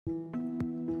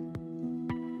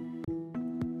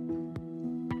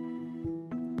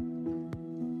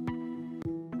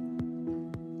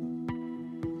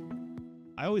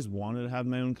always wanted to have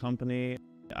my own company.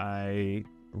 I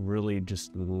really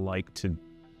just like to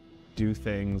do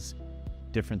things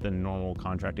different than normal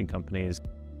contracting companies.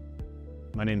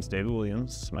 My name is David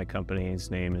Williams. My company's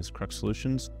name is Crux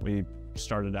Solutions. We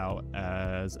started out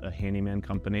as a handyman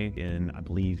company in, I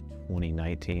believe,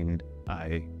 2019.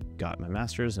 I got my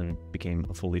master's and became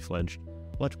a fully fledged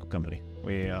electrical company.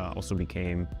 We also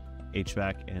became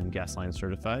HVAC and gas line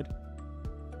certified.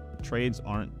 Trades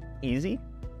aren't easy,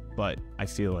 but I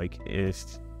feel like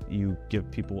if you give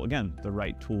people, again, the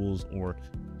right tools or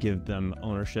give them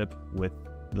ownership with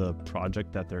the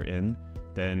project that they're in,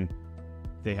 then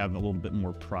they have a little bit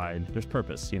more pride. There's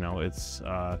purpose, it's,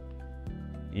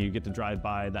 you get to drive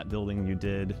by that building you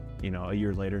did, a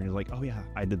year later and you're like, oh yeah,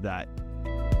 I did that.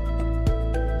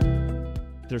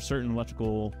 There's certain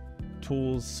electrical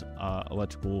tools,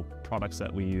 electrical products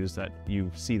that we use that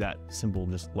you see that simple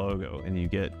just logo and you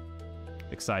get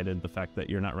excited the fact that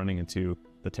you're not running into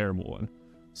the terrible one.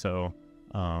 So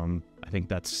I think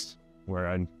that's where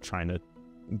I'm trying to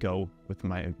go with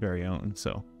my very own.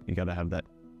 So you got to have that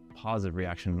positive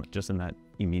reaction just in that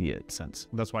immediate sense.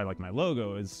 That's why my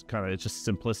logo is it's just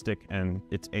simplistic and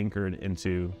it's anchored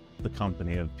into the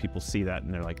company of people see that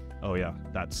and they're like, oh yeah,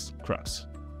 that's Crux.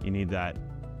 You need that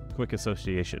quick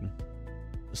association.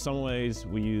 Some ways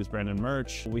we use branded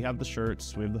merch. We have the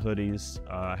shirts, we have the hoodies,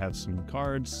 I have some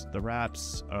cards, the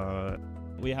wraps.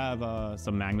 We have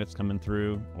some magnets coming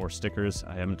through or stickers.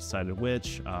 I haven't decided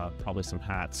which, probably some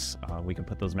hats. We can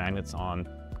put those magnets on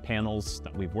panels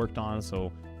that we've worked on.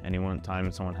 So any one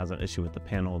time someone has an issue with the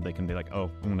panel, they can be like,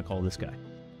 oh, I'm gonna call this guy.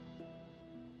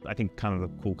 I think kind of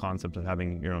the cool concept of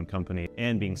having your own company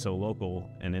and being so local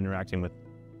and interacting with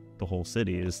the whole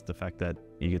city is the fact that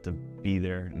you get to be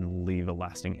there and leave a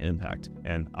lasting impact.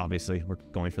 And obviously we're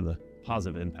going for the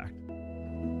positive impact.